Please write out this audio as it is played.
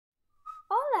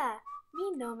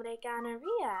nombre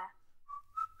gonorrhea.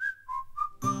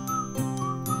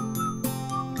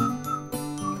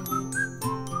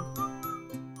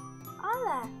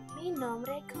 Hola, mi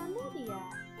nombre Chlamydia.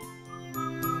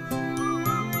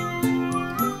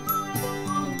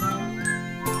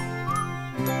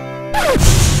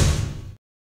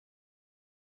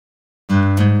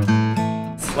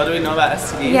 What do we know about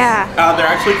STDs? Yeah. They're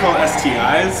actually called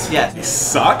STIs. Yes. They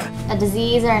suck. A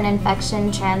disease or an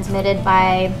infection transmitted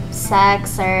by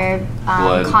sex or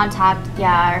contact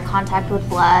with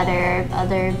blood or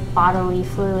other bodily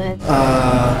fluids. They're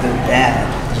bad.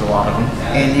 There's a lot of them.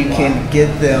 And you can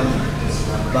get them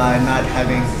by not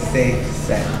having safe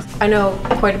sex. I know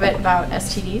quite a bit about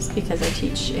STDs because I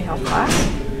teach a health class.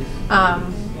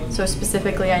 So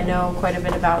specifically, I know quite a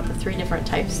bit about the 3 different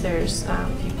types. There's,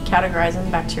 if you categorize them,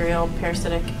 bacterial,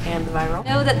 parasitic, and viral.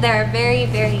 I know that they're very,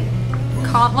 very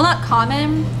not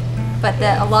common, but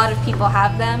that a lot of people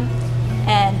have them.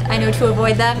 And I know to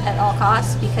avoid them at all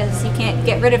costs because you can't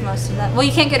get rid of most of them. Well,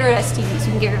 you can't get rid of STDs,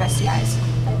 you can get rid of STIs.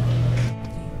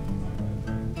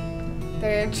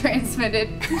 They're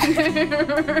transmitted.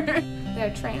 They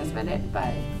are transmitted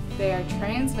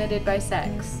by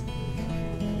sex.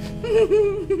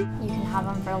 You can have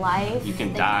them for life. You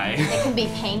can die. They can be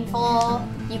painful.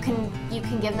 You can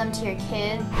give them to your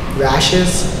kid.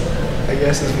 Rashes, I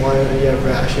guess, is one. You have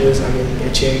rashes. I mean,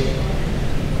 itching.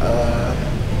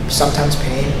 Sometimes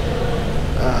pain.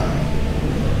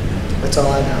 That's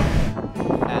all I know.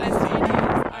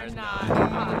 STDs are not.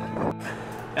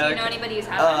 Do you know anybody who's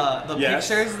had them? The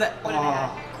pictures that. What have they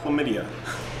had? Chlamydia.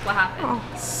 What happened?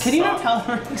 Can you not tell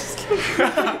her? Just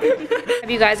kidding. Have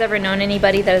you guys ever known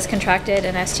anybody that has contracted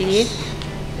an STD?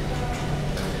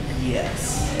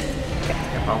 Yes.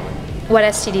 What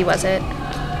STD was it?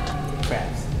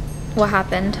 Crabs. What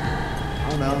happened? I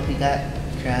don't know. He got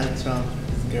crabs from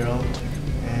his girl,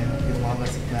 and his mom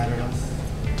must have mad at us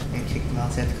and kicked him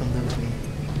out. So he had to come live with me.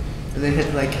 And then he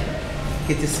had to like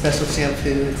get this special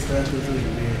shampoo and stuff. It was really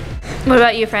weird. What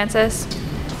about you, Francis?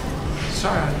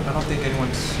 Sorry, I don't think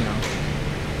anyone's,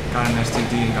 got an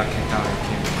STD and got kicked out and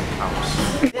came to my house.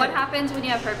 What happens when you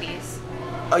have herpes?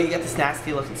 Oh, you get this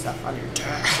nasty looking stuff on your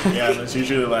Yeah, there's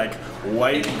usually like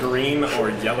white, green, or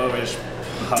yellowish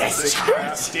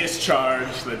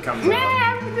discharge that comes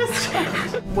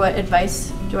out. What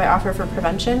advice do I offer for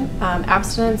prevention?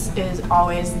 Abstinence is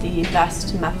always the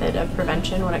best method of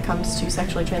prevention when it comes to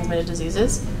sexually transmitted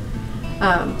diseases.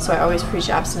 So I always preach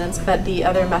abstinence, but the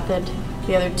other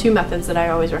 2 methods that I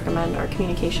always recommend are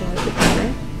communication with your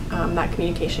partner. That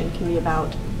communication can be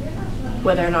about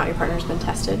whether or not your partner's been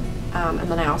tested. And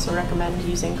then I also recommend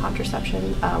using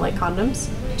contraception like condoms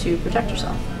to protect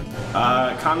yourself.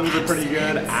 Condoms are pretty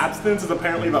good. Abstinence is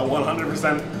apparently about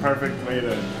 100% perfect way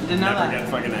to never get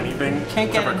fucking anything. Can't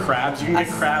get except for crabs. You can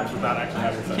get crabs without actually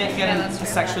having sex. Can't get a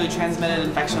sexually transmitted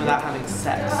infection without having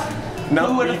sex. No,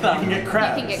 who would you have thought? can get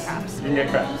crabs. You can get crabs. You can get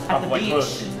crabs. At the like beach.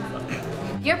 clothes.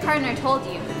 Your partner told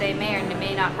you that they may or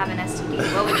may not have an STD.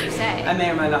 What would you say? I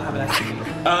may or may not have an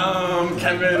STD.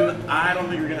 Kevin, I don't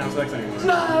think we're gonna have sex anymore.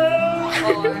 No!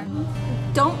 Or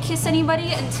don't kiss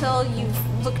anybody until you've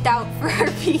looked out for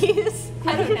herpes.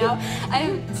 I don't know.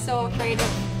 I'm so afraid of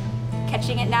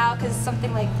catching it now because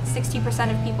something like 60%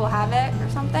 of people have it or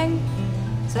something.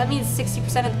 So that means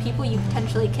 60% of the people you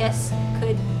potentially kiss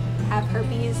could have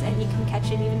herpes and you can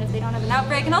catch it even if they don't have an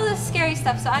outbreak and all this scary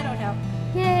stuff, so I don't know.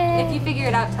 Yay! If you figure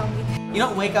it out, tell me. You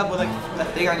don't wake up with like a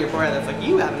thing on your forehead that's like,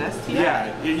 you have an STD. Yeah,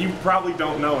 you probably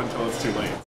don't know until it's too late.